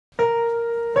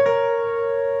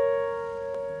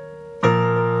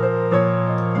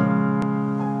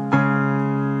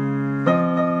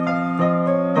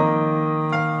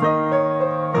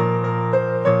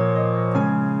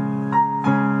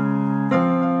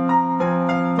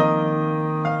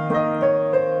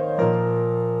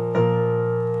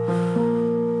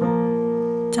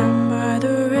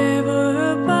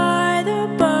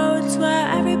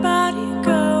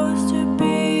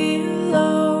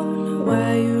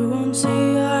don't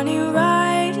see any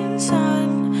rising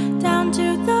sun. Down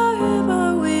to the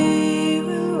river we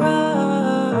will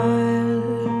run.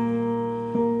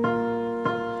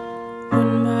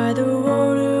 When by the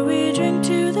water we drink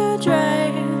to the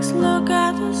dregs. Look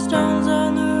at the stones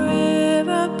on the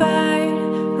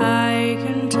riverbank. I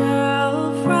can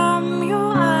tell from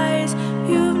your eyes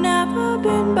you've never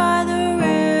been by the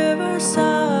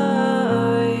riverside.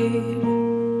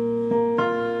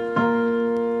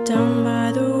 Down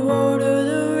by the water,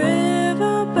 the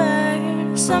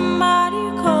riverbank, somebody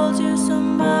calls you,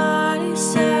 somebody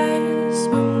says,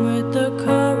 swim with the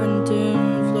current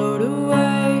and float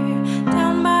away.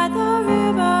 Down by the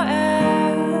river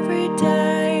every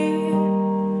day.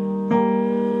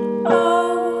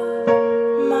 Oh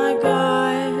my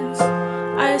God,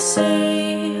 I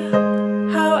see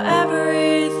how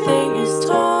everything is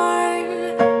torn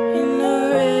in the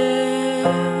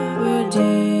river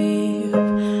deep,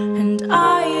 and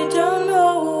I don't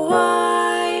know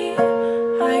why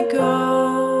I go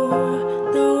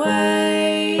the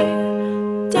way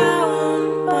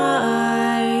down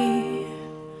by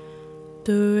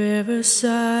the riverside.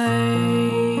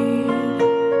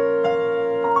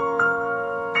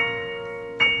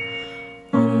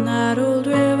 When that old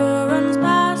river runs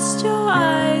past your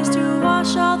eyes to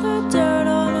wash all the dirt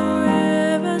on the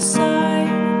riverside,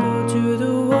 go to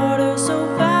the water so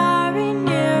very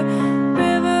near.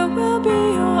 River will be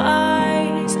your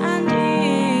eyes and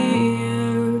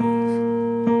ears.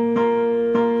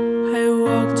 I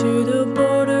walk to the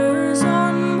borders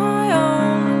on my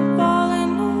own, fall in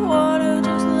the water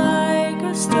just like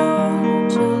a stone,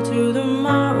 chill to the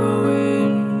marrow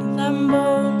in them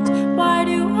bones. Why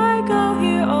do I go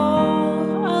here all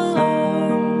alone?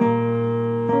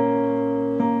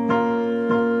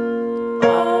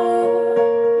 Oh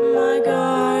my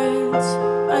God,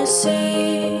 I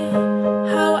see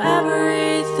how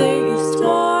everything is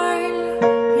torn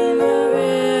in the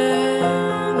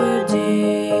river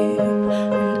deep,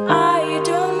 and I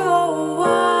don't know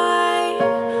why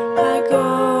I go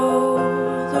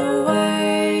the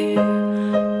way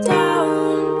down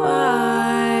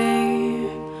by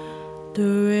the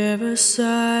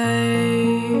riverside.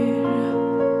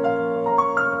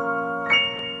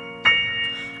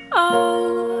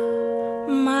 Oh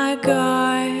my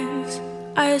God,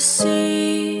 I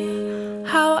see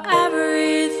how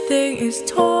everything is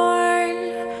torn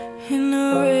in the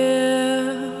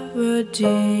river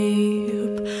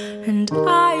deep, and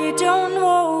I don't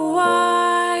know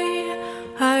why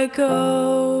I go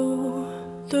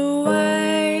the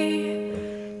way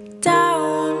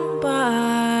down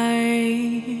by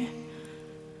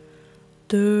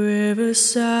the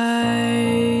riverside.